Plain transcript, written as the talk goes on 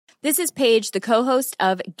This is Paige, the co-host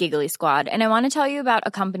of Giggly Squad, and I want to tell you about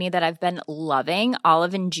a company that I've been loving,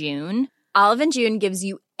 Olive and June. Olive and June gives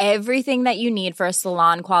you everything that you need for a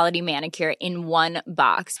salon-quality manicure in one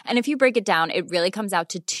box. And if you break it down, it really comes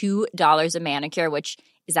out to $2 a manicure, which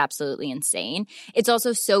is absolutely insane. It's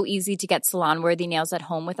also so easy to get salon-worthy nails at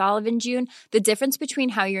home with Olive and June. The difference between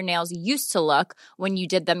how your nails used to look when you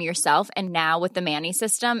did them yourself and now with the Mani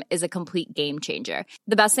system is a complete game changer.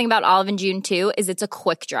 The best thing about Olive and June, too, is it's a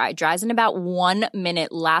quick dry. Dries in about 1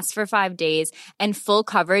 minute, lasts for 5 days, and full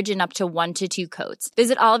coverage in up to 1 to 2 coats.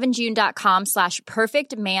 Visit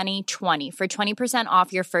oliveandjune.com/perfectmani20 for 20%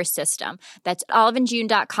 off your first system. That's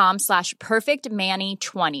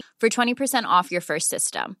oliveandjune.com/perfectmani20 for 20% off your first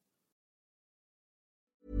system.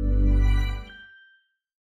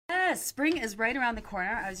 Yes, spring is right around the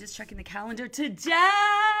corner. I was just checking the calendar today.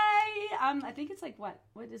 I think it's like what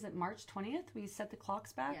is it, March 20th? We set the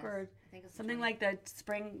clocks back, yes, or I think it's something like that.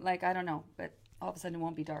 Spring, like, I don't know, but all of a sudden it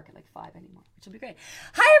won't be dark at like 5 anymore, which will be great.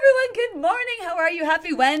 Hi everyone, good morning. How are you?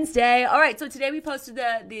 Happy Wednesday. All right, so today we posted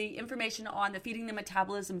the information on the Feeding the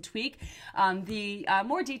Metabolism tweak, the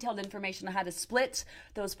more detailed information on how to split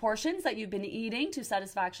those portions that you've been eating to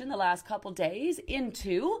satisfaction the last couple days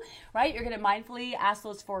into, right? You're going to mindfully ask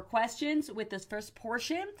those 4 questions with this first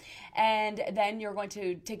portion, and then you're going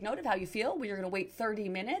to take note of how you feel. You're going to wait 30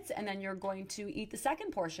 minutes, and then you're going to eat the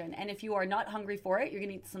second portion. And if you are not hungry for it, you're going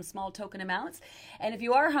to eat some small token amounts. And if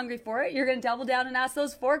you are hungry for it, you're going to double down and ask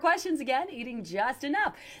those 4 questions again, eating just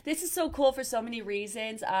enough. This is so cool for so many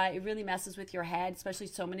reasons. It really messes with your head, especially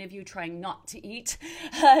so many of you trying not to eat,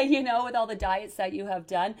 with all the diets that you have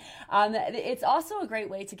done. It's also a great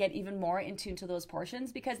way to get even more in tune to those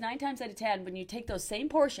portions, because 9 times out of 10, when you take those same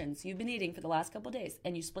portions you've been eating for the last couple of days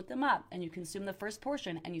and you split them up and you consume the first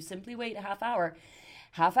portion and you simply wait a half hour,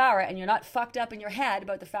 and you're not fucked up in your head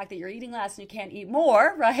about the fact that you're eating less and you can't eat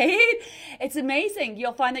more, right? It's amazing.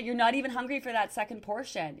 You'll find that you're not even hungry for that second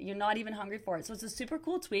portion. You're not even hungry for it. So it's a super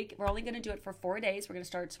cool tweak. We're only going to do it for 4 days. We're going to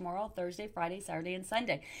start tomorrow, Thursday, Friday, Saturday, and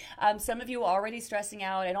Sunday. Some of you are already stressing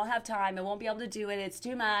out. I don't have time. I won't be able to do it. It's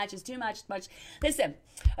too much. It's too much. Listen,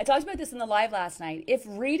 I talked about this in the live last night. If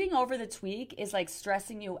reading over the tweak is like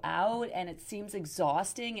stressing you out and it seems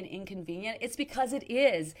exhausting and inconvenient, it's because it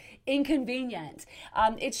is inconvenient.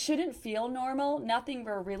 It shouldn't feel normal. Nothing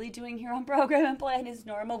we're really doing here on Program and Plan is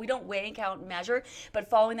normal. We don't weigh, count, and measure, but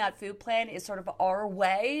following that food plan is sort of our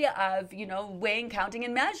way of, weighing, counting,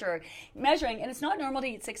 and measuring. And it's not normal to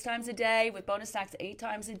eat 6 times a day with bonus snacks 8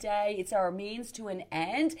 times a day. It's our means to an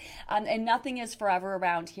end, and nothing is forever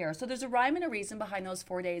around here. So there's a rhyme and a reason behind those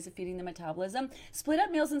 4 days of feeding the metabolism. Split up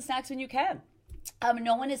meals and snacks when you can.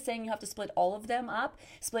 No one is saying you have to split all of them up.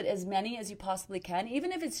 Split as many as you possibly can.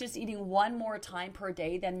 Even if it's just eating 1 more time per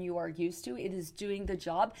day than you are used to, it is doing the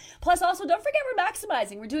job. Plus, also, don't forget we're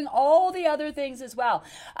maximizing. We're doing all the other things as well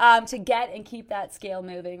to get and keep that scale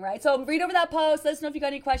moving, right? So read over that post. Let us know if you got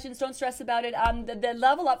any questions. Don't stress about it. The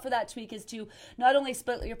level up for that tweak is to not only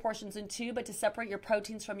split your portions in 2, but to separate your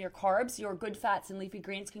proteins from your carbs. Your good fats and leafy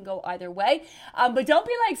greens can go either way. But don't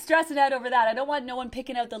be like stressing out over that. I don't want no one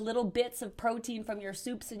picking out the little bits of protein from your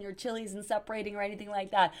soups and your chilies and separating or anything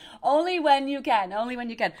like that. Only when you can. All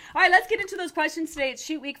right, let's get into those questions today. It's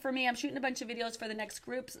shoot week for me. I'm shooting a bunch of videos for the next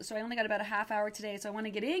groups, so I only got about a half hour today, so I want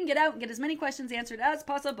to get in, get out, and get as many questions answered as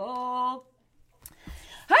possible.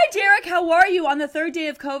 Hi, Derek. How are you on the 3rd day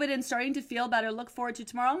of COVID and starting to feel better? Look forward to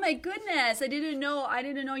tomorrow. Oh my goodness. I didn't know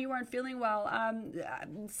you weren't feeling well.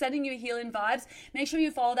 Sending you healing vibes. Make sure you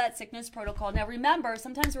follow that sickness protocol. Now, remember,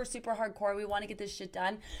 sometimes we're super hardcore. We want to get this shit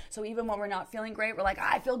done. So even when we're not feeling great, we're like,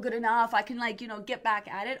 I feel good enough. I can get back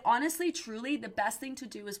at it. Honestly, truly, the best thing to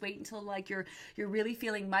do is wait until you're really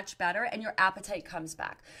feeling much better and your appetite comes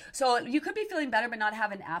back. So you could be feeling better but not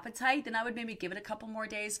have an appetite. Then I would maybe give it a couple more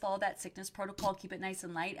days. Follow that sickness protocol. Keep it nice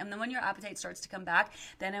and light. And then when your appetite starts to come back,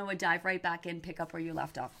 then I would dive right back in, pick up where you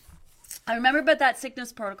left off. I remember about that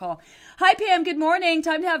sickness protocol. Hi, Pam. Good morning.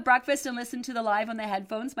 Time to have breakfast and listen to the live on the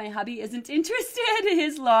headphones. My hubby isn't interested.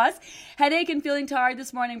 His loss. Headache and feeling tired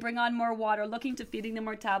this morning. Bring on more water. Looking to feeding the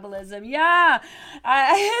metabolism. Yeah,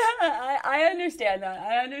 I understand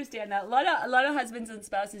that. A lot of husbands and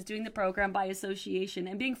spouses doing the program by association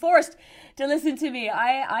and being forced to listen to me.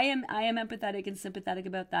 I am empathetic and sympathetic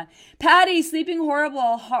about that. Patty, sleeping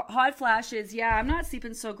horrible. Hot flashes. Yeah, I'm not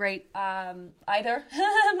sleeping so great either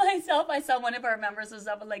myself. myself. I saw one of our members was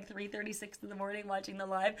up at like 3:36 in the morning watching the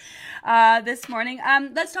live this morning.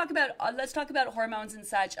 Let's talk about hormones and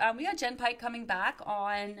such. We got Jen Pike coming back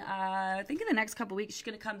on, I think in the next couple weeks she's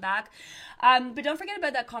going to come back. But don't forget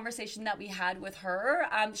about that conversation that we had with her.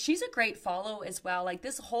 She's a great follow as well. Like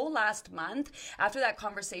this whole last month after that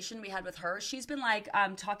conversation we had with her, she's been like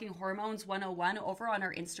talking hormones 101 over on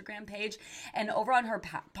her Instagram page and over on her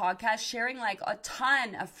podcast, sharing like a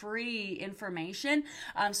ton of free information.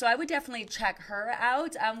 So I would definitely check her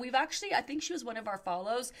out. We've actually, I think she was one of our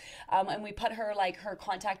follows, and we put her like her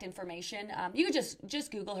contact information. You could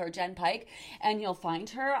just Google her, Jen Pike, and you'll find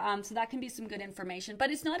her. So that can be some good information.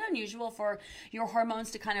 But it's not unusual for your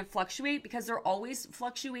hormones to kind of fluctuate because they're always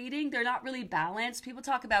fluctuating. They're not really balanced. People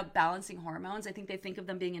talk about balancing hormones. I think they think of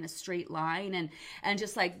them being in a straight line and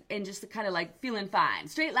just kind of like feeling fine.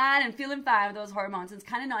 Straight line and feeling fine with those hormones. It's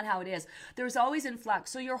kind of not how it is. There's always in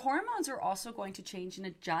flux. So your hormones are also going to change and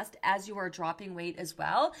adjust as you are dropping weight as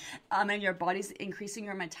well. And your body's increasing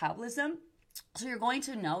your metabolism. So you're going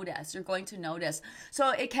to notice. So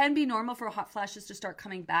it can be normal for hot flashes to start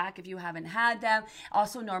coming back if you haven't had them.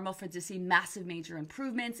 Also normal for to see massive major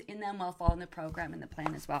improvements in them while following the program and the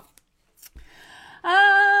plan as well.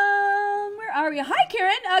 Where are we? Hi,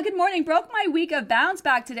 Karen. Good morning. Broke my week of bounce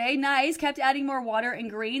back today. Nice. Kept adding more water and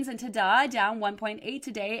greens and ta-da, down 1.8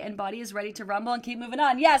 today and body is ready to rumble and keep moving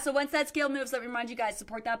on. Yeah, so once that scale moves, let me remind you guys,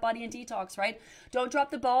 support that body and detox, right? Don't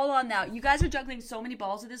drop the ball on that. You guys are juggling so many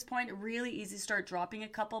balls at this point. Really easy to start dropping a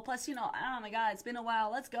couple. Plus, oh my God, it's been a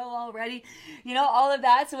while. Let's go already. All of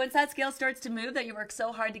that. So once that scale starts to move, that you work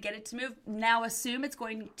so hard to get it to move, now assume it's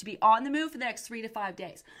going to be on the move for the next 3 to 5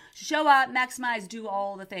 days. Show up, maximize, do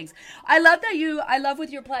all the things. I love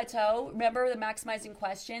with your plateau, remember the maximizing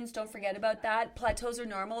questions, don't forget about that. Plateaus are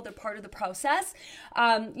normal, they're part of the process.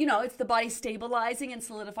 It's the body stabilizing and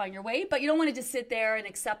solidifying your weight, but you don't want to just sit there and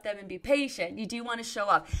accept them and be patient. You do want to show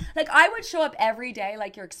up. Like I would show up every day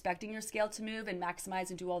like you're expecting your scale to move and maximize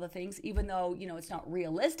and do all the things, even though, it's not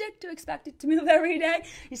realistic to expect it to move every day.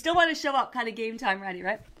 You still want to show up kind of game time ready,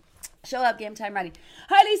 right? Show up, game time ready.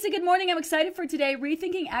 Hi, Lisa. Good morning. I'm excited for today.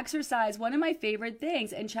 Rethinking exercise, one of my favorite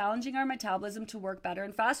things, and challenging our metabolism to work better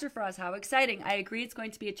and faster for us. How exciting. I agree it's going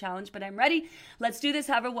to be a challenge, but I'm ready. Let's do this.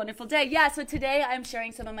 Have a wonderful day. Yeah, so today I'm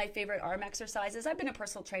sharing some of my favorite arm exercises. I've been a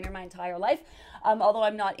personal trainer my entire life. Although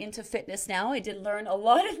I'm not into fitness now, I did learn a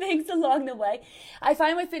lot of things along the way. I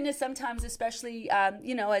find with fitness sometimes, especially,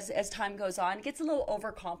 as time goes on, it gets a little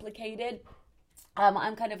overcomplicated.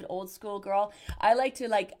 I'm kind of an old school girl. I like to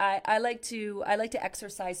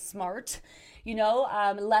exercise smart.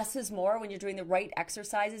 Less is more when you're doing the right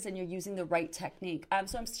exercises and you're using the right technique.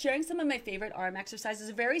 So I'm sharing some of my favorite arm exercises.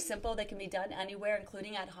 They're very simple. They can be done anywhere,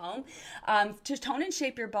 including at home, to tone and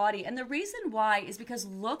shape your body. And the reason why is because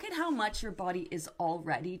look at how much your body is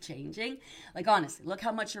already changing. Like honestly, look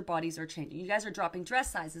how much your bodies are changing. You guys are dropping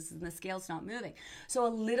dress sizes and the scale's not moving. So a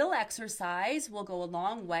little exercise will go a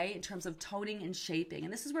long way in terms of toning and shaping.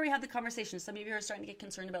 And this is where we have the conversation. Some of you are starting to get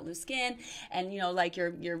concerned about loose skin and, like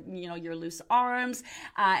your loose arms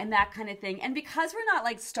and that kind of thing. And because we're not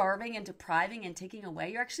like starving and depriving and taking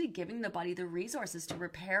away, you're actually giving the body the resources to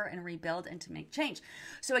repair and rebuild and to make change.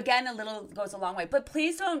 So again, a little goes a long way. But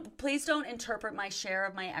please don't interpret my share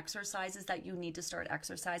of my exercises that you need to start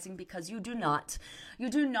exercising, because you do not. You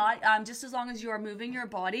do not. Just as long as you are moving your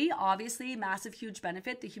body, obviously, massive, huge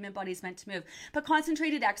benefit. The human body is meant to move. But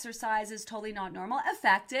concentrated exercise is totally not normal.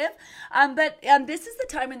 Effective. But this is the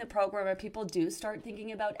time in the program where people do start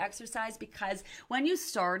thinking about exercise, because when you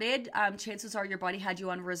started, chances are your body had you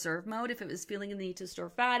on reserve mode. If it was feeling the need to store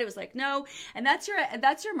fat, it was like, no. And that's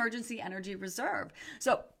your emergency energy reserve.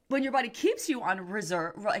 So when your body keeps you on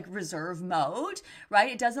reserve mode,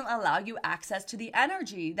 right, it doesn't allow you access to the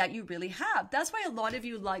energy that you really have. That's why a lot of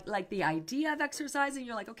you like the idea of exercising.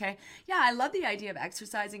 You're like, okay, yeah, I love the idea of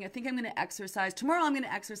exercising. I think I'm going to exercise. Tomorrow I'm going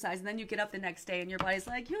to exercise. And then you get up the next day and your body's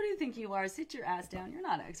like, who do you think you are? Sit your ass down. You're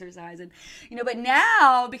not exercising. But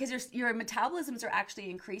now, because your metabolisms are actually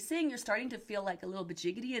increasing, you're starting to feel like a little bit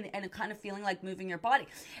jiggity and kind of feeling like moving your body,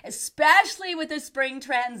 especially with the spring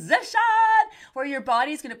transition, where your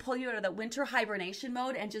body's going to pull you out of the winter hibernation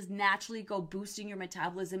mode and just naturally go boosting your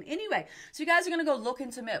metabolism anyway. So you guys are going to go look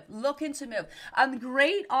into move.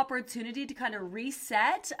 Great opportunity to kind of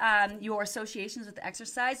reset your associations with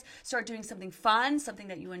exercise. Start doing something fun, something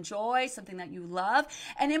that you enjoy, something that you love,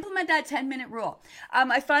 and implement that 10-minute rule.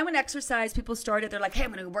 I find when exercise, people start it, they're like, hey,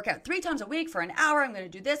 I'm going to work out 3 times a week for an hour. I'm going to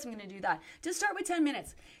do this. I'm going to do that. Just start with 10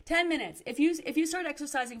 minutes. 10 minutes. If you start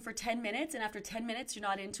exercising for 10 minutes and after 10 minutes you're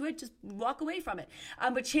not into it, just walk away away from it.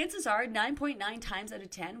 But chances are 9.9 times out of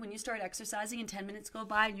 10, when you start exercising and 10 minutes go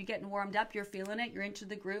by and you're getting warmed up, you're feeling it, you're into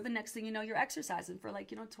the groove, and next thing you know, you're exercising for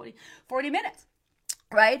 20, 40 minutes.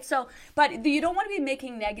 Right? So, but you don't want to be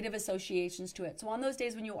making negative associations to it. So on those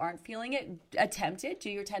days when you aren't feeling it, attempt it, do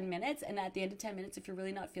your 10 minutes. And at the end of 10 minutes, if you're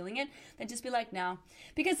really not feeling it, then just be like, no.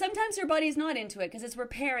 Because sometimes your body's not into it because it's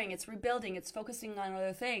repairing, it's rebuilding, it's focusing on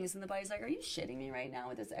other things. And the body's like, are you shitting me right now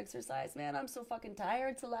with this exercise? Man, I'm so fucking tired.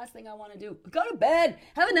 It's the last thing I want to do. Go to bed.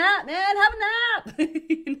 Have a nap, man. Have a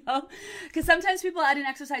nap. Because sometimes people add an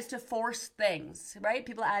exercise to force things, right?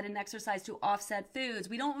 People add an exercise to offset foods.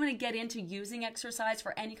 We don't want to get into using exercise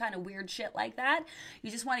for any kind of weird shit like that. You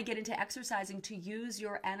just want to get into exercising to use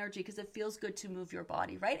your energy because it feels good to move your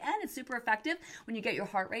body, right? And it's super effective when you get your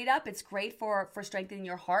heart rate up. It's great for strengthening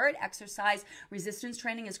your heart. Exercise resistance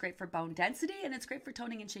training is great for bone density, and it's great for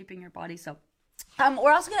toning and shaping your body. So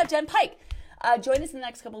we're also going to have Jen Pike join us in the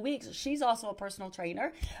next couple of weeks. She's also a personal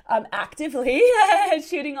trainer, actively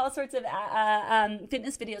shooting all sorts of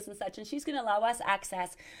fitness videos and such, and she's going to allow us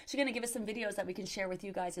access. She's going to give us some videos that we can share with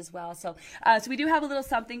you guys as well. So we do have a little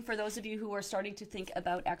something for those of you who are starting to think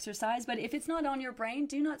about exercise, but if it's not on your brain,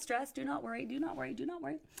 do not stress, do not worry, do not worry, do not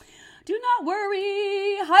worry. Do not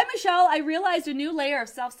worry. Hi, Michelle. I realized a new layer of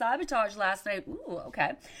self-sabotage last night. Ooh,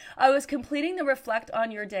 okay. I was completing the reflect on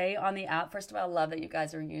your day on the app. First of all, I love that you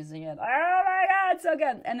guys are using it. Oh my God, so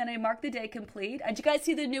good. And then I marked the day complete. Did you guys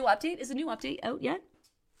see the new update? Is the new update out yet?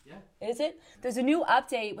 Yeah. Is it? There's a new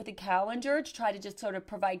update with the calendar to try to just sort of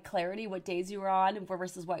provide clarity what days you were on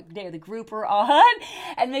versus what day of the group we're on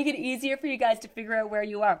and make it easier for you guys to figure out where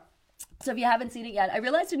you are. So if you haven't seen it yet, I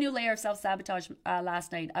realized a new layer of self-sabotage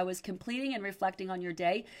last night. I was completing and reflecting on your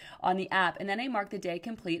day on the app, and then I marked the day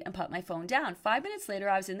complete and put my phone down. 5 minutes later,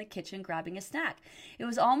 I was in the kitchen grabbing a snack. It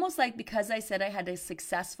was almost like because I said I had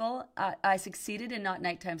I succeeded in not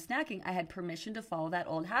nighttime snacking, I had permission to follow that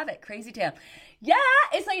old habit. Crazy town. Yeah,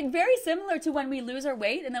 it's like very similar to when we lose our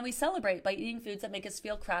weight and then we celebrate by eating foods that make us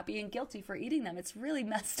feel crappy and guilty for eating them. It's really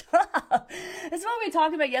messed up. That's what we were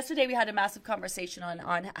talking about yesterday. We had a massive conversation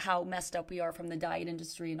on how messed up we are from the diet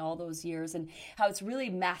industry and all those years and how it's really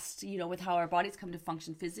messed, with how our bodies come to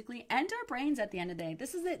function physically and our brains at the end of the day.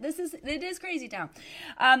 It is crazy town.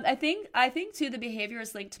 I think too, the behavior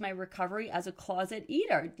is linked to my recovery as a closet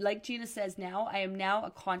eater. Like Gina says I am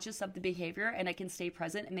now conscious of the behavior and I can stay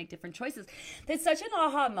present and make different choices. It's such an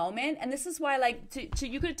aha moment, and this is why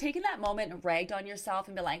you could have taken that moment and ragged on yourself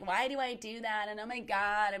and be like, why do I do that? And oh my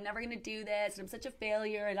God, I'm never going to do this, and I'm such a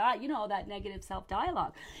failure, and that negative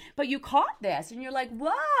self-dialogue. But you caught this, and you're like,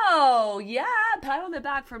 whoa, yeah, pat on the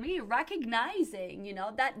back for me, recognizing,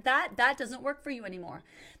 that doesn't work for you anymore.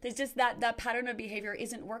 There's just that pattern of behavior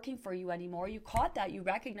isn't working for you anymore. You caught that, you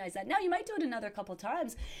recognize that. Now, you might do it another couple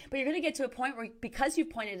times, but you're going to get to a point where, because you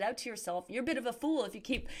pointed it out to yourself, you're a bit of a fool if you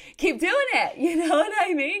keep doing it. You know what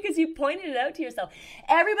I mean? Because you pointed it out to yourself.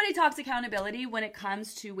 Everybody talks accountability when it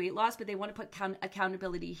comes to weight loss, but they want to put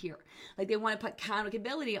accountability here. Like they want to put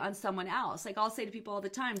accountability on someone else. Like I'll say to people all the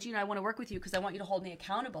time, Gina, I want to work with you because I want you to hold me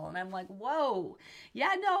accountable. And I'm like, whoa,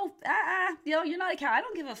 yeah, no, you're not accountable. I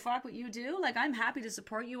don't give a fuck what you do. Like I'm happy to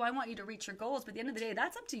support you. I want you to reach your goals. But at the end of the day,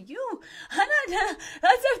 that's up to you.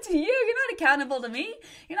 That's up to you. You're not accountable to me.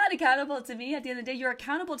 You're not accountable to me. At the end of the day, you're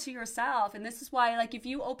accountable to yourself. And this is why, like, if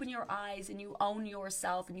you open your eyes and you own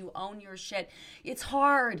yourself and you own your shit, it's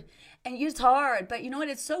hard. And it's hard, but you know what?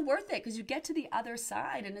 It's so worth it because you get to the other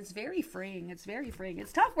side and it's very freeing. It's very freeing.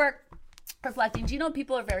 It's tough work. Reflecting. Do you know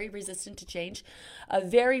people are very resistant to change?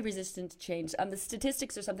 Very resistant to change. The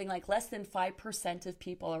statistics are something like less than 5% of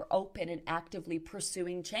people are open and actively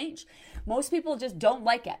pursuing change. Most people just don't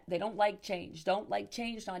like it. They don't like change. Don't like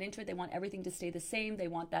change, not into it. They want everything to stay the same. They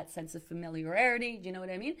want that sense of familiarity. Do you know what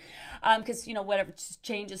I mean? Because, whatever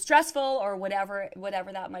change is stressful or whatever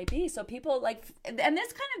that might be. So people and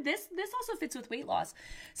this also fits with weight loss.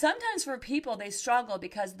 Sometimes for people, they struggle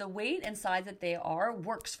because the weight and size that they are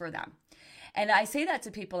works for them. And I say that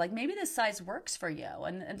to people, like, maybe this size works for you.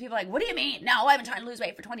 And people are like, what do you mean? No, I've been trying to lose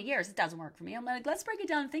weight for 20 years. It doesn't work for me. I'm like, let's break it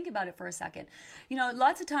down and think about it for a second.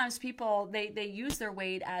 Lots of times people, they use their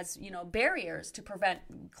weight as, barriers to prevent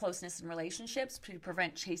closeness in relationships, to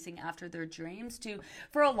prevent chasing after their dreams,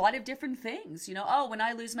 for a lot of different things. When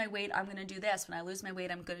I lose my weight, I'm going to do this. When I lose my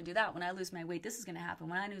weight, I'm going to do that. When I lose my weight, this is going to happen.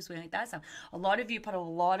 When I lose weight, that's how. A lot of you put a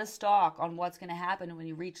lot of stock on what's going to happen when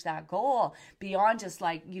you reach that goal beyond just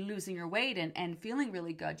like you losing your weight and feeling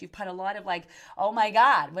really good. You've put a lot of like, oh my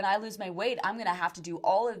God, when I lose my weight, I'm going to have to do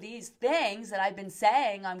all of these things that I've been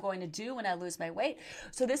saying I'm going to do when I lose my weight.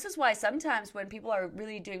 So this is why sometimes when people are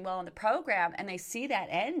really doing well in the program and they see that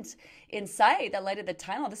end in sight, that light at the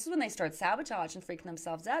tunnel, this is when they start sabotaging and freaking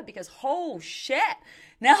themselves out, because oh shit,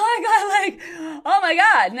 now I got like, oh my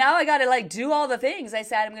God, now I got to like do all the things I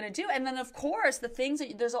said I'm going to do. And then of course the things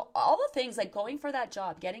that there's all the things like going for that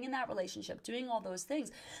job, getting in that relationship, doing all those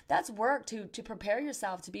things, that's work to prepare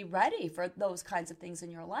yourself to be ready for those kinds of things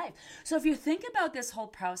in your life. So if you think about this whole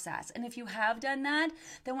process, and if you have done that,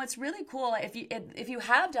 then what's really cool, if you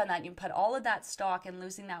have done that, you put all of that stock in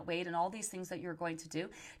losing that weight and all these things that you're going to do,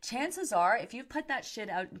 chances are if you've put that shit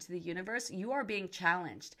out into the universe, you are being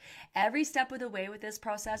challenged every step of the way with this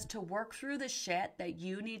process to work through the shit that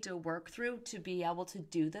you need to work through to be able to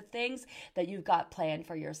do the things that you've got planned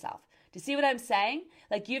for yourself. Do you see what I'm saying?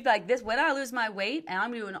 Like you've like this, when I lose my weight and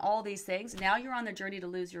I'm doing all these things, now you're on the journey to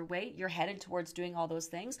lose your weight. You're headed towards doing all those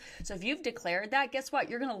things. So if you've declared that, guess what?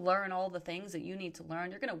 You're going to learn all the things that you need to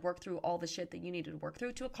learn. You're going to work through all the shit that you need to work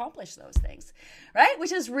through to accomplish those things, right?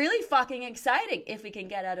 Which is really fucking exciting if we can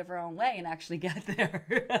get out of our own way and actually get there.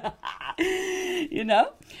 You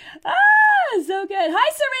know? So good.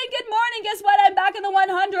 Hi, Serene. Good morning. Guess what? I'm back in the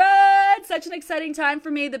 100. Such an exciting time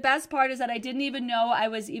for me. The best part is that I didn't even know I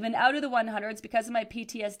was even out of the 100s because of my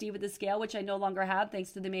PTSD with the scale, which I no longer have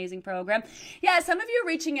thanks to the amazing program. Yeah, some of you are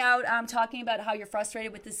reaching out, talking about how you're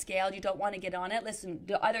frustrated with the scale. You don't want to get on it. Listen,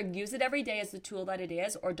 either use it every day as the tool that it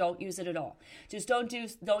is, or don't use it at all. Just don't do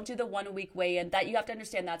the 1 week weigh-in. That you have to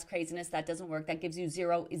understand that's craziness. That doesn't work. That gives you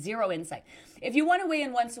zero insight. If you want to weigh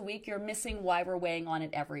in once a week, you're missing why we're weighing on it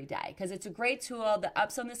every day, because it's a great tool. The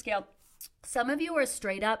ups on the scale. Some of you are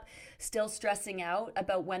straight up still stressing out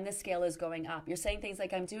about when the scale is going up. You're saying things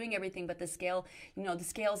like, I'm doing everything, but the scale, the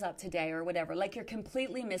scale's up today or whatever. Like you're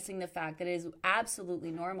completely missing the fact that it is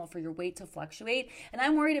absolutely normal for your weight to fluctuate. And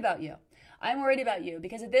I'm worried about you. I'm worried about you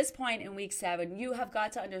because at this point in week 7, you have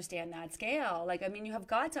got to understand that scale. You have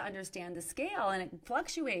got to understand the scale, and it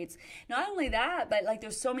fluctuates. Not only that, but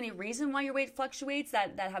there's so many reasons why your weight fluctuates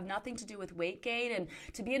that have nothing to do with weight gain. And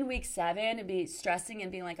to be in week 7 and be stressing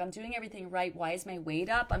and being like, I'm doing everything right. Why is my weight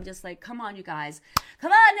up? I'm just like, come on, you guys.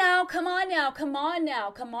 Come on now. Come on now. Come on now.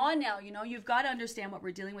 Come on now. You've got to understand what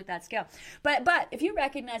we're dealing with that scale. But if you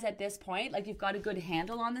recognize at this point, you've got a good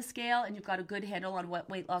handle on the scale and you've got a good handle on what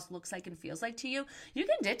weight loss looks like and feels like to you, you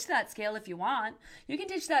can ditch that scale if you want.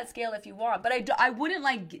 But I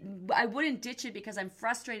wouldn't ditch it because I'm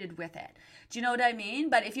frustrated with it. Do you know what I mean?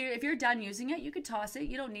 But if you're done using it, you could toss it.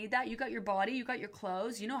 You don't need that. You got your body, you got your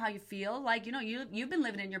clothes, you know how you feel. You've been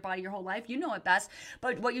living in your body your whole life. You know it best.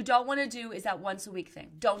 But what you don't want to do is that once a week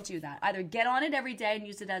thing. Don't do that. Either get on it every day and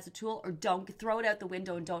use it as a tool, or don't throw it out the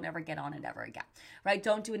window and don't ever get on it ever again. Right?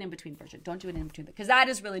 Don't do an in-between version. Don't do an in-between, because that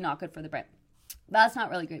is really not good for the brain. That's not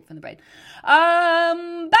really great for the brain.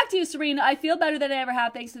 Back to you, Serena. I feel better than I ever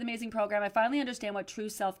have thanks to the amazing program. I finally understand what true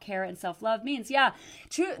self-care and self-love means. Yeah,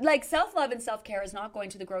 true. Self-love and self-care is not going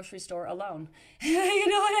to the grocery store alone. You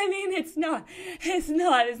know what I mean? It's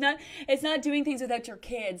not doing things without your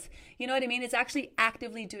kids. You know what I mean? It's actually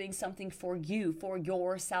actively doing something for you, for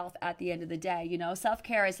yourself at the end of the day.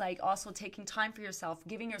 Self-care is also taking time for yourself,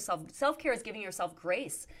 self-care is giving yourself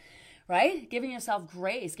grace. Right? Giving yourself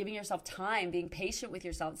grace, giving yourself time, being patient with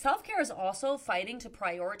yourself. Self-care is also fighting to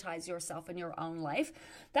prioritize yourself in your own life.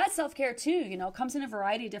 That's self-care too, comes in a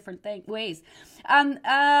variety of different ways.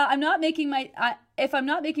 If I'm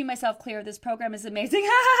not making myself clear, this program is amazing.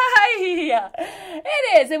 Yeah,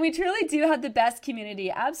 it is. And we truly do have the best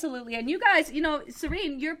community. Absolutely. And you guys,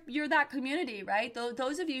 Serene, you're that community, right?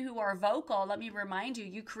 Those of you who are vocal, let me remind you,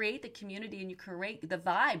 you create the community and you create the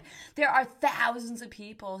vibe. There are thousands of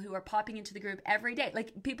people who are popping into the group every day.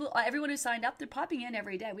 Everyone who signed up, they're popping in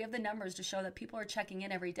every day. We have the numbers to show that people are checking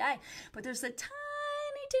in every day. But there's a tiny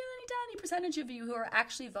percentage of you who are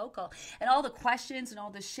actually vocal, and all the questions and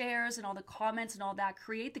all the shares and all the comments and all that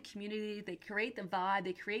create the community. They create the vibe.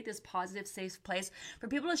 They create this positive, safe place for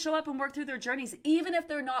people to show up and work through their journeys, even if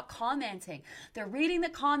they're not commenting. They're reading the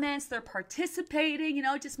comments. They're participating,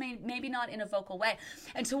 just maybe not in a vocal way.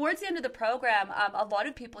 And towards the end of the program, a lot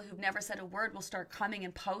of people who've never said a word will start coming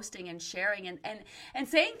and posting and sharing and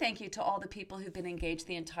saying thank you to all the people who've been engaged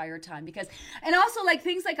the entire time. And also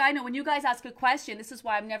things I know when you guys ask a question, this is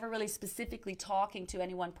why I'm never really specifically talking to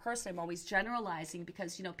any one person. I'm always generalizing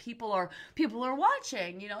because people are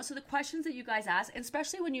watching. So the questions that you guys ask,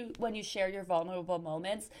 especially when you share your vulnerable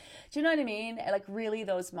moments, do you know what I mean? Really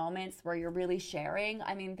those moments where you're really sharing.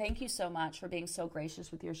 I mean, thank you so much for being so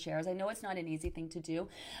gracious with your shares. I know it's not an easy thing to do.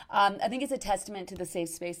 I think it's a testament to the safe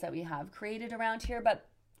space that we have created around here. But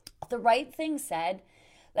the right thing said,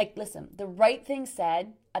 like, listen, the right thing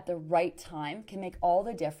said at the right time can make all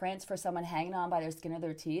the difference for someone hanging on by their skin of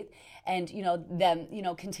their teeth and, them,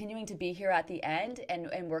 continuing to be here at the end and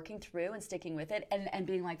working through and sticking with it and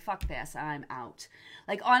being like, fuck this, I'm out.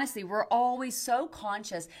 Like, honestly, we're always so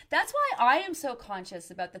conscious. That's why I am so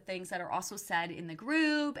conscious about the things that are also said in the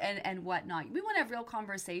group and whatnot. We want to have real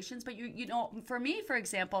conversations, but for me, for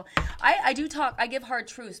example, I do talk, I give hard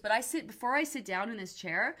truths, but before I sit down in this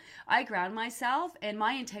chair, I ground myself, and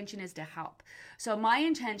my intention is to help. So my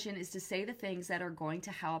intention is to say the things that are going to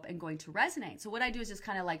help and going to resonate. So what I do is just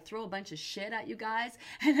kind of like throw a bunch of shit at you guys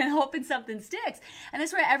and then hoping something sticks. And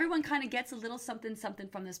that's where everyone kind of gets a little something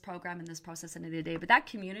from this program and this process end of the day. But that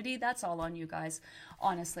community, that's all on you guys.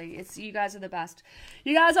 Honestly, you guys are the best.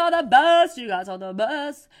 You guys are the best. You guys are the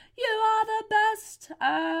best. You are the best. Good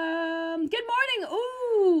morning.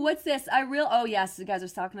 Ooh, what's this? Oh yes, you guys are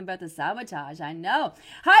talking about the sabotage. I know.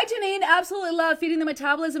 Hi, Janine. Absolutely love feeding the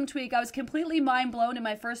metabolism tweak. I was completely mind blown in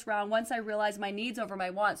my first round once I realized my needs over my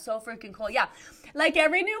wants. So freaking cool. Yeah. Like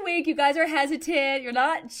every new week, you guys are hesitant. You're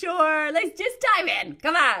not sure. Let's just dive in.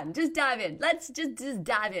 Come on. Just dive in. Let's just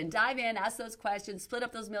dive in. Dive in. Ask those questions. Split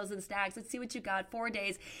up those meals and snacks. Let's see what you got. 4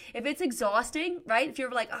 days. If it's exhausting, right? If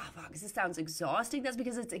you're like, oh, fuck, this sounds exhausting. That's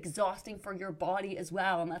because it's exhausting for your body as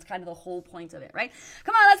well. And that's kind of the whole point of it, right?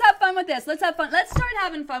 Come on. Let's have fun with this. Let's have fun. Let's start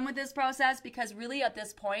having fun with this process, because really at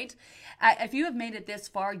this point, if you have made it this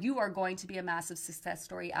far, you are going to be a massive success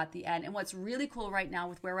story at the end. And what's really cool right now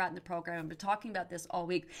with where we're at in the program, I've been talking about this all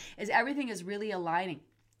week, is everything is really aligning.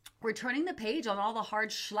 We're turning the page on all the hard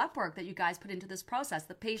schlep work that you guys put into this process,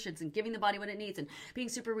 the patience and giving the body what it needs and being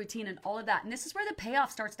super routine and all of that. And this is where the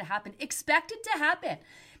payoff starts to happen. Expect it to happen.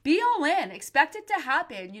 Be all in. Expect it to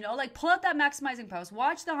happen. Like pull out that maximizing post,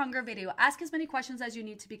 watch the hunger video, ask as many questions as you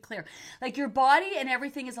need to be clear. Like your body and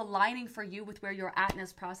everything is aligning for you with where you're at in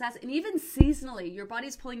this process. And even seasonally, your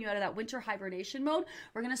body's pulling you out of that winter hibernation mode.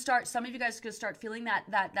 We're going to start, some of you guys are going to start feeling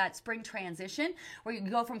that spring transition where you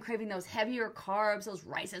go from craving those heavier carbs, those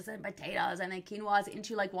rices and potatoes and then quinoas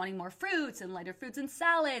into like wanting more fruits and lighter fruits and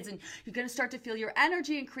salads. And you're going to start to feel your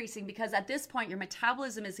energy increasing, because at this point, your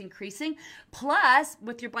metabolism is increasing. Plus,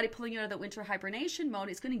 with your body pulling you out of that winter hibernation mode,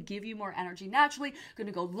 it's going to give you more energy naturally, going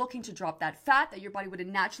to go looking to drop that fat that your body would have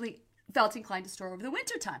naturally felt inclined to store over the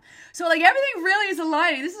winter time. So like everything really is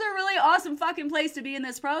aligning. This is a really awesome fucking place to be in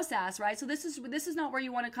this process, right? So this is not where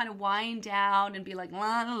you want to kind of wind down and be like,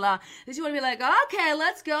 la, la, la. This you want to be like, okay,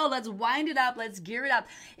 let's go. Let's wind it up. Let's gear it up.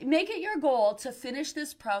 Make it your goal to finish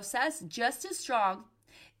this process just as strong,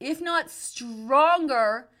 if not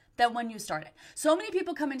stronger, than when you started. So many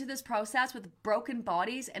people come into this process with broken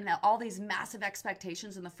bodies and all these massive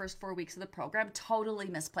expectations in the first 4 weeks of the program, totally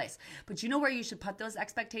misplaced. But you know where you should put those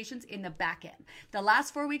expectations? In the back end. The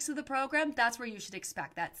last 4 weeks of the program, that's where you should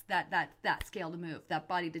expect that scale to move, that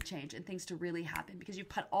body to change, and things to really happen, because you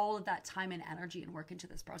put all of that time and energy and work into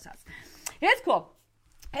this process. It's cool.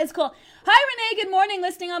 It's cool. Hi, Renee. Good morning.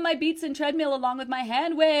 Listening on my beats and treadmill along with my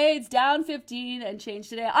hand weights. Down 15 and change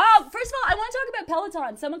today. Oh, first of all, I want to talk about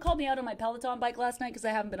Peloton. Someone called me out on my Peloton bike last night because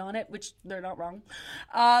I haven't been on it, which they're not wrong.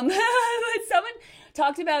 But someone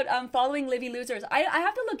talked about following Livy Losers. I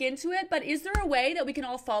have to look into it, but is there a way that we can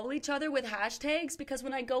all follow each other with hashtags? Because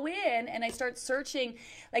when I go in and I start searching,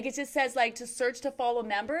 like it just says like to search to follow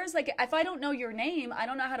members. Like if I don't know your name, I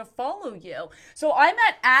don't know how to follow you. So I'm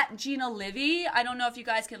at Gina Livy. I don't know if you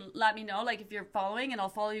guys can let me know, like if you're following, and I'll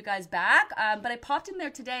follow you guys back. But I popped in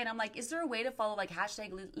there today and I'm like, is there a way to follow like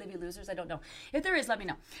hashtag Livy Losers? I don't know. If there is, let me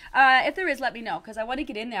know. If there is, let me know, because I want to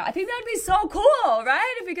get in there. I think that'd be so cool,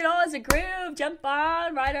 right? If we could all as a group jump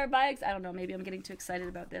on, ride our bikes. I don't know. Maybe I'm getting too excited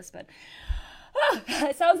about this, but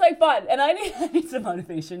it sounds like fun, and I need some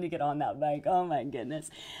motivation to get on that bike. Oh my goodness.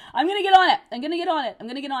 I'm going to get on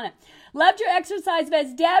it. Loved your exercise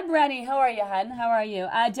vest. Deb Rennie. How are you, hun? How are you?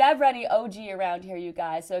 Deb Rennie, OG around here, you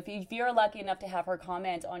guys. So if you're lucky enough to have her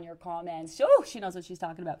comment on your comments, she knows what she's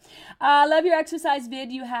talking about. Love your exercise vid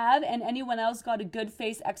you have, and anyone else got a good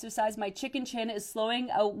face exercise. My chicken chin is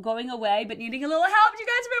going away, but needing a little help. Do you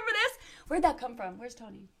guys remember this? Where'd that come from? Where's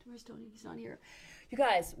Tony? He's not here. You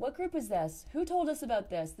guys, what group is this? Who told us about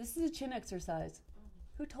this? This is a chin exercise.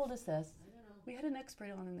 Who told us this? I don't know. We had an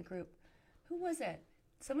expert on in the group. Who was it?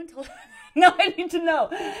 Someone told us. Now I need to know.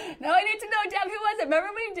 Deb, who was it? Remember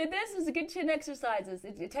when you did this? It was a good chin exercises.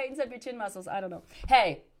 It tightens up your chin muscles. I don't know.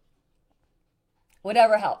 Hey.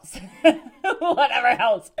 Whatever helps. Whatever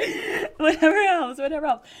helps. That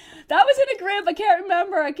was in a group. I can't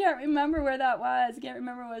remember where that was. I can't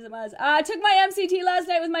remember what it was. I took my MCT last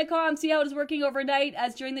night with my calm. See how it was working overnight,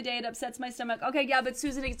 as during the day it upsets my stomach. Okay, yeah, but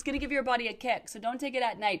Susan, it's going to give your body a kick, so don't take it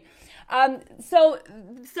at night.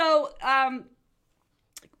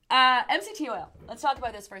 MCT oil. Let's talk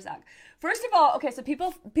about this for a sec. First of all, okay, so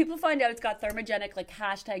people find out it's got thermogenic, like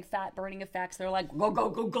hashtag fat burning effects. They're like, go, go,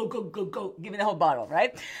 go, go, go, go, go. Give me the whole bottle,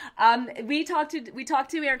 right? We talked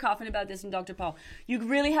to Aaron Kaufman about this and Dr. Paul. You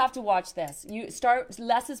really have to watch this. You start,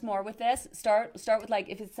 less is more with this. Start with like,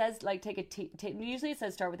 if it says like take usually it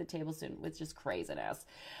says start with a tablespoon, which is craziness.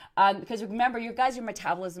 Because remember, your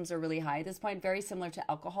metabolisms are really high at this point, very similar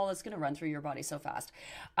to alcohol. It's going to run through your body so fast.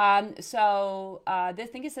 This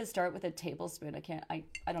thing it says start with a tablespoon. I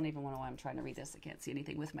don't even want to know why I'm trying to read this. I can't see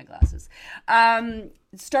anything with my glasses.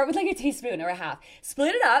 Start with like a teaspoon or a half.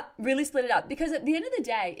 Split it up, really split it up. Because at the end of the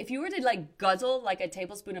day, if you were to like guzzle like a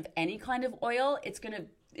tablespoon of any kind of oil, it's gonna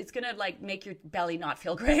like make your belly not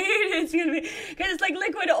feel great. It's gonna be, because it's like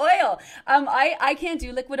liquid oil. I can't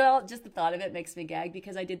do liquid oil. Just the thought of it makes me gag,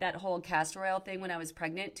 because I did that whole castor oil thing when I was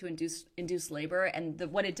pregnant to induce labor. And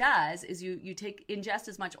what it does is you ingest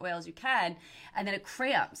as much oil as you can, and then it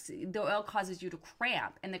cramps. The oil causes you to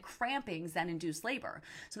cramp, and the crampings then induce labor.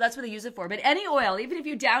 So that's what they use it for. But any oil, even if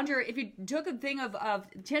you took a thing of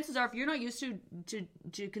chances are, if you're not used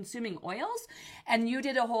to consuming oils, and you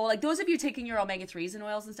did a whole, like those of you taking your omega-3s and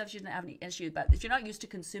oils and stuff, you shouldn't have any issue. But if you're not used to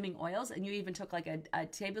consuming oils, and you even took like a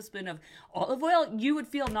tablespoon of olive oil, you would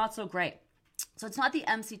feel not so great. So it's not the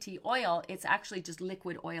MCT oil, it's actually just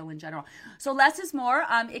liquid oil in general. So less is more.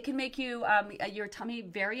 It can make you your tummy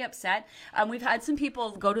very upset. We've had some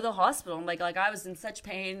people go to the hospital, and like I was in such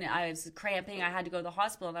pain, I was cramping, I had to go to the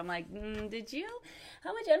hospital, and I'm like,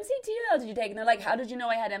 how much MCT oil did you take? And they're like, how did you know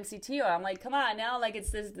I had MCT oil? I'm like, come on now, like it's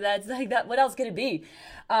this, that's like that. What else could it be?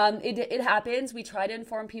 It happens. We try to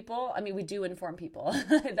inform people. I mean, we do inform people.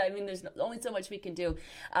 I mean, there's only so much we can do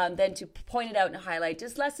than to point it out and highlight.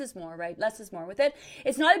 Just less is more, right? Less is more with it.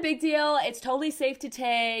 It's not a big deal. It's totally safe to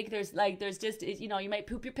take. There's just, you might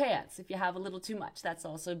poop your pants if you have a little too much. That's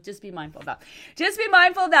all. So just be mindful of that.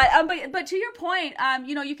 But to your point,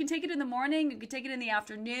 you can take it in the morning. You can take it in the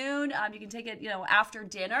afternoon. You can take it, after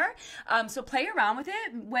dinner. So play around with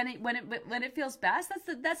it when it feels best.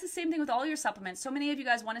 That's the same thing with all your supplements. So many of you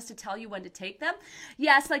guys want us to tell you when to take them.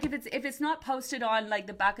 Yes, like if it's not posted on like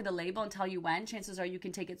the back of the label and tell you when, chances are you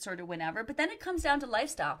can take it sort of whenever. But then it comes down to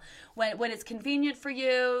lifestyle. When it's convenient for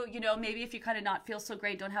you, maybe if you kind of not feel so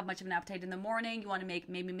great, don't have much of an appetite in the morning, you want to make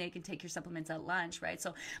and take your supplements at lunch, right?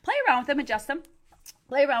 So play around with them, adjust them.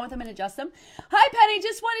 Play around with them and adjust them. Hi, Penny.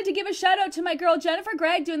 Just wanted to give a shout out to my girl Jennifer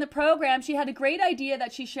Gregg doing the program. She had a great idea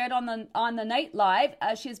that she shared on the night live.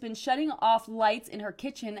 She has been shutting off lights in her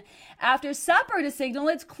kitchen after supper to signal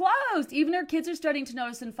it's closed. Even her kids are starting to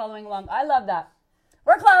notice and following along. I love that.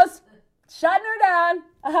 We're closed. Shutting her down.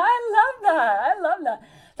 I love that.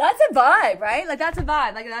 That's a vibe, right? Like that's a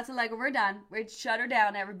vibe. Like we're done. We shut her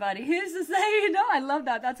down, everybody. Who's to say? I love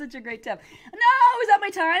that. That's such a great tip. No, is that my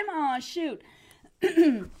time? Oh shoot.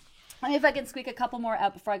 Let me if I can squeak a couple more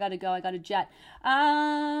out before I gotta go. I got a jet.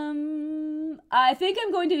 I think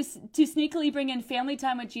I'm going to sneakily bring in family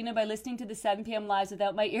time with Gina by listening to the 7 p.m. lives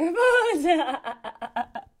without my earbuds.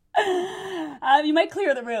 You might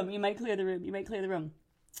clear the room. It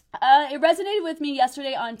resonated with me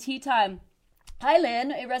yesterday on tea time. Hi, Lynn.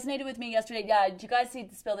 It resonated with me yesterday. Yeah, did you guys see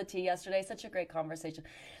Spill the Tea yesterday? Such a great conversation.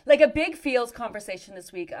 Like a big feels conversation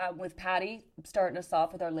this week with Patty starting us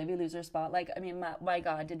off with our Livy Loser spot. Like, I mean, my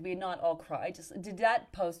God, did we not all cry? Did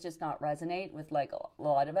that post just not resonate with like a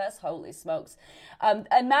lot of us? Holy smokes. And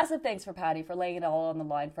massive thanks for Patty for laying it all on the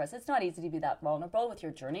line for us. It's not easy to be that vulnerable with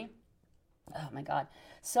your journey. Oh my God,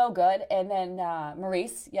 so good. And then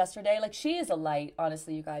Maurice yesterday, like she is a light.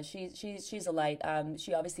 Honestly, you guys, she's a light.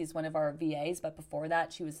 She obviously is one of our VAs, but before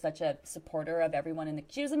that, she was such a supporter of everyone.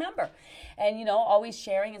 She was a member, and always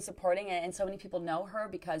sharing and supporting. And so many people know her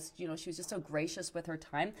because she was just so gracious with her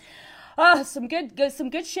time. Some good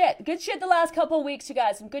shit. Good shit the last couple of weeks, you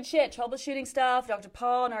guys. Some good shit. Troubleshooting stuff. Dr.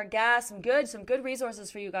 Paul and our guests. Some good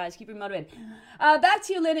resources for you guys. Keep you motivated. Back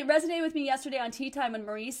to you, Lynn. It resonated with me yesterday on Tea Time when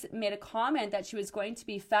Maurice made a comment that she was going to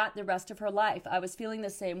be fat the rest of her life. I was feeling the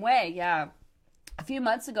same way. Yeah. A few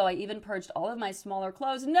months ago, I even purged all of my smaller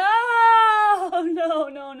clothes. No.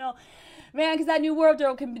 Man, because that new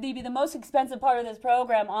wardrobe can be the most expensive part of this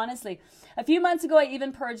program, honestly. A few months ago, I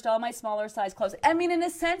even purged all my smaller size clothes. I mean, in a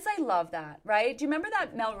sense, I love that, right? Do you remember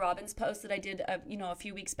that Mel Robbins post that I did, a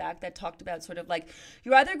few weeks back that talked about sort of like,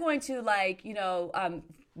 you're either going to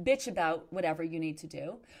bitch about whatever you need to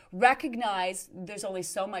do, recognize there's only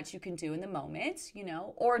so much you can do in the moment,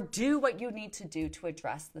 or do what you need to do to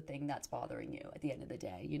address the thing that's bothering you at the end of the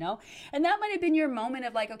day, And that might have been your moment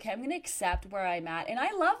of like, okay, I'm going to accept where I'm at. And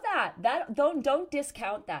I love that. Don't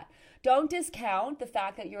discount that. don't discount the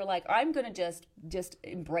fact that you're like, I'm going to just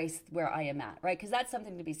embrace where I am at, right? Because that's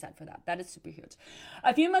something to be said for that. That is super huge.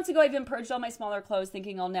 A few months ago, I even purged all my smaller clothes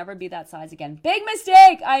thinking I'll never be that size again. Big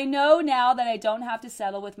mistake! I know now that I don't have to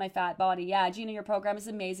settle with my fat body. Yeah, Gina, your program is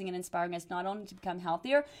amazing and inspiring us not only to become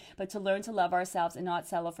healthier, but to learn to love ourselves and not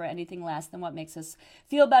settle for anything less than what makes us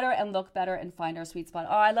feel better and look better and find our sweet spot.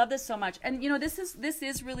 Oh, I love this so much. And this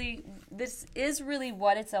is really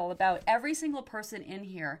what it's all about. Every single person in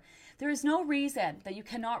here, there is no reason that you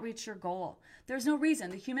cannot reach your goal. There's no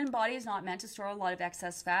reason. The human body is not meant to store a lot of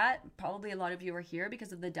excess fat. Probably a lot of you are here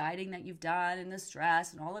because of the dieting that you've done and the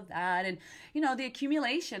stress and all of that and, the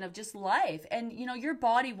accumulation of just life. And, your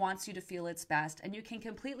body wants you to feel its best, and you can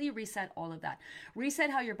completely reset all of that. Reset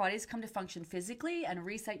how your body's come to function physically, and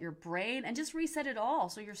reset your brain, and just reset it all.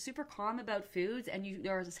 So you're super calm about foods, and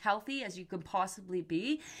you're as healthy as you can possibly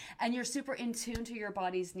be, and you're super in tune to your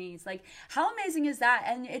body's needs. Like, how amazing is that?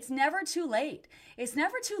 And it's never too late. It's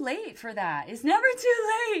never too late for that. It's never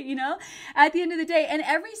too late, at the end of the day. And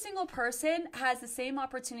every single person has the same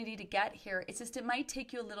opportunity to get here. It's just, it might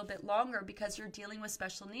take you a little bit longer because you're dealing with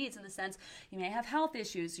special needs, in the sense you may have health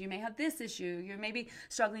issues, you may have this issue, you may be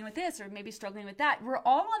struggling with this or maybe struggling with that. We're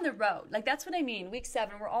all on the road. Like, that's what I mean. Week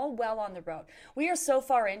 7, we're all well on the road. We are so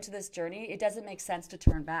far into this journey, it doesn't make sense to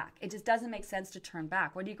turn back. It just doesn't make sense to turn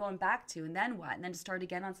back. What are you going back to? And then what? And then to start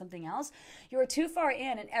again on something else? You are too far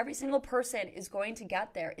in, and every single person is going to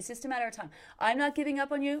get there. It's just a matter of time. I'm not giving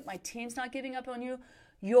up on you. My team's not giving up on you.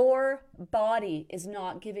 Your body is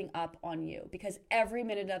not giving up on you, because every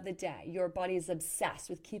minute of the day, your body is obsessed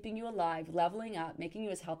with keeping you alive, leveling up, making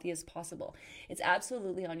you as healthy as possible. It's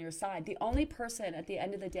absolutely on your side. The only person at the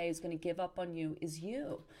end of the day who's going to give up on you is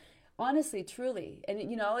you. Honestly, truly. And,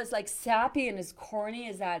 as like sappy and as corny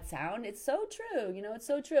as that sound, it's so true. It's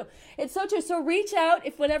so true. It's so true. So reach out.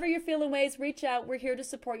 If whatever you're feeling ways, reach out. We're here to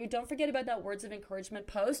support you. Don't forget about that words of encouragement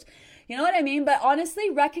post. You know what I mean? But honestly,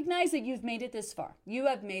 recognize that you've made it this far. You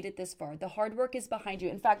have made it this far. The hard work is behind you.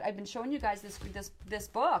 In fact, I've been showing you guys this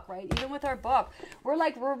book, right? Even with our book, we're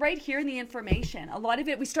right here in the information. A lot of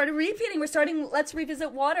it, we started repeating. Let's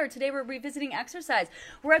revisit water. Today we're revisiting exercise.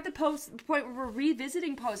 We're at the point where we're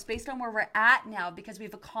revisiting posts based on where we're at now, because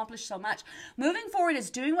we've accomplished so much. Moving forward is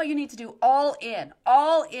doing what you need to do, all in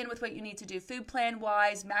with what you need to do, food plan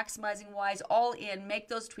wise, maximizing wise, all in. Make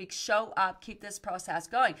those tweaks, show up, keep this process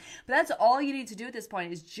going. But that's all you need to do at this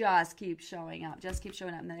point, is just keep showing up,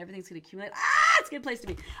 and then everything's going to accumulate. It's a good place to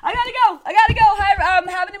be. I gotta go. Hi,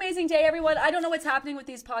 have an amazing day, everyone. I don't know what's happening with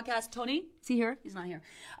these podcasts. Tony, is he here? He's not here.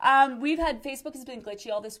 Facebook has been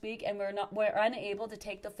glitchy all this week, and we're unable to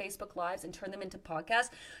take the Facebook lives and turn them into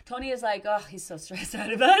podcasts. Tony is like, oh, he's so stressed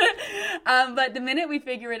out about it. But the minute we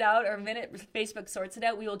figure it out, or the minute Facebook sorts it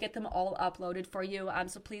out, we will get them all uploaded for you.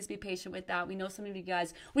 So please be patient with that. We know some of you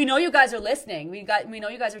guys, we know you guys are listening. We know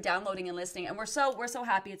you guys are downloading and listening, and we're so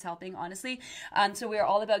happy it's helping, honestly. So we're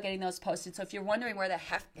all about getting those posted. So if you're wondering where the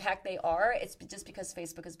heck they are, it's just because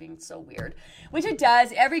Facebook is being so weird, which it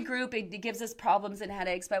does. Every group, it gives us problems and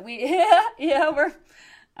headaches, but we're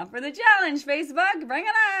up for the challenge, Facebook. Bring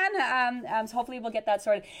it on. So hopefully we'll get that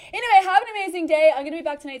sorted. Anyway, have an amazing day. I'm going to be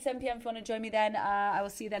back tonight, 7 p.m. If you want to join me then, I will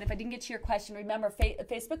see you then. If I didn't get to your question, remember,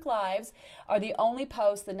 Facebook Lives are the only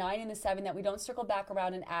posts, the 9 and the 7, that we don't circle back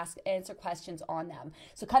around and answer questions on them.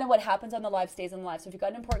 So kind of what happens on the live stays on the live. So if you've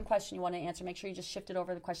got an important question you want to answer, make sure you just shift it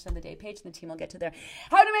over to the question of the day page, and the team will get to there.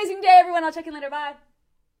 Have an amazing day, everyone. I'll check in later. Bye.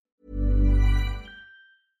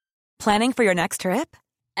 Planning for your next trip?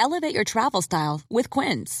 Elevate your travel style with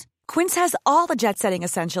Quince. Quince has all the jet-setting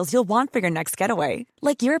essentials you'll want for your next getaway,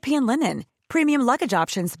 like European linen, premium luggage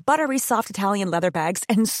options, buttery soft Italian leather bags,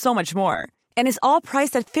 and so much more. And is all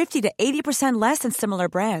priced at 50 to 80% less than similar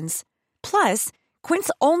brands. Plus, Quince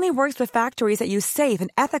only works with factories that use safe and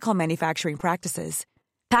ethical manufacturing practices.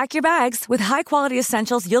 Pack your bags with high-quality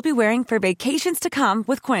essentials you'll be wearing for vacations to come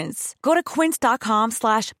with Quince. Go to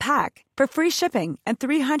quince.com/pack for free shipping and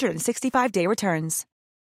 365-day returns.